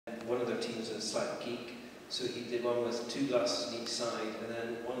teams are a slight geek, so he did one with 2 glasses on each side, and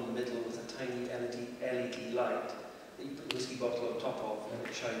then one in the middle with a tiny LED light that you put the whiskey bottle on top of, and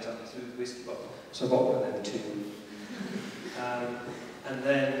it shines up through the whiskey bottle. So I bought one of them too. And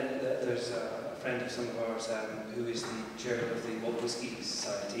then there's a friend of some of ours who is the chairman of the Malt Whisky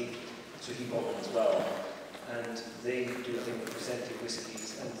Society, so he bought one as well. And they do a thing with presenting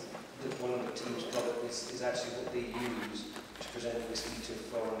whiskies, and one of the team's product is actually what they use to present whisky to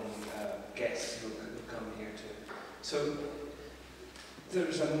foreign guests who come here to. So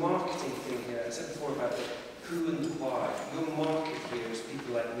there's a marketing thing here. I said before about the who and the why. Your market here is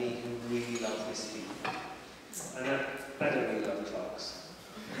people like me who really love whisky. And I don't really love clocks.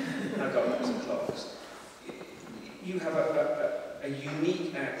 I've got lots of clocks. You have a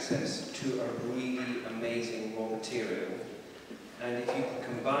unique access to a really amazing raw material, and if you can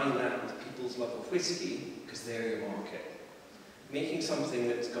combine that with people's love of whiskey, because they're your market, making something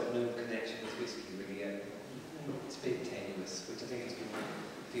that's got no connection with whiskey really yet, it's a bit tenuous, which I think has been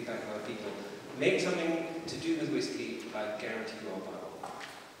feedback from other people. Make something to do with whiskey, I guarantee you all buy.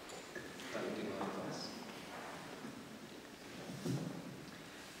 That would be my advice.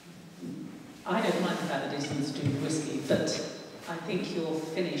 I don't mind the fact that it's something to do with whiskey, but I think your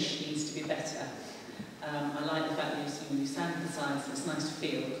finish needs to be better. I like the fact that you sand the sides, it's nice to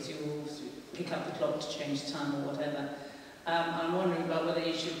feel, because you will pick up the clock to change time or whatever. I'm wondering about whether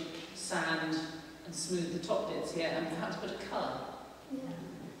you should sand and smooth the top bits here and perhaps put a colour.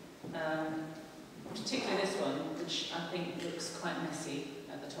 Yeah. Particularly this one, which I think looks quite messy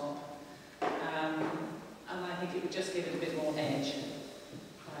at the top. And I think it would just give it a bit more edge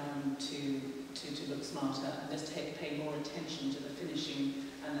to look smarter, and just pay more attention to the finishing.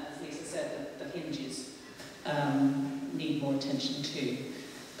 And as Lisa said, the hinges need more attention too.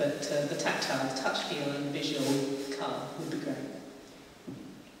 But the tactile, the touch feel and the visual colour would be great.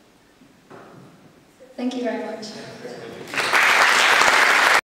 Thank you very much.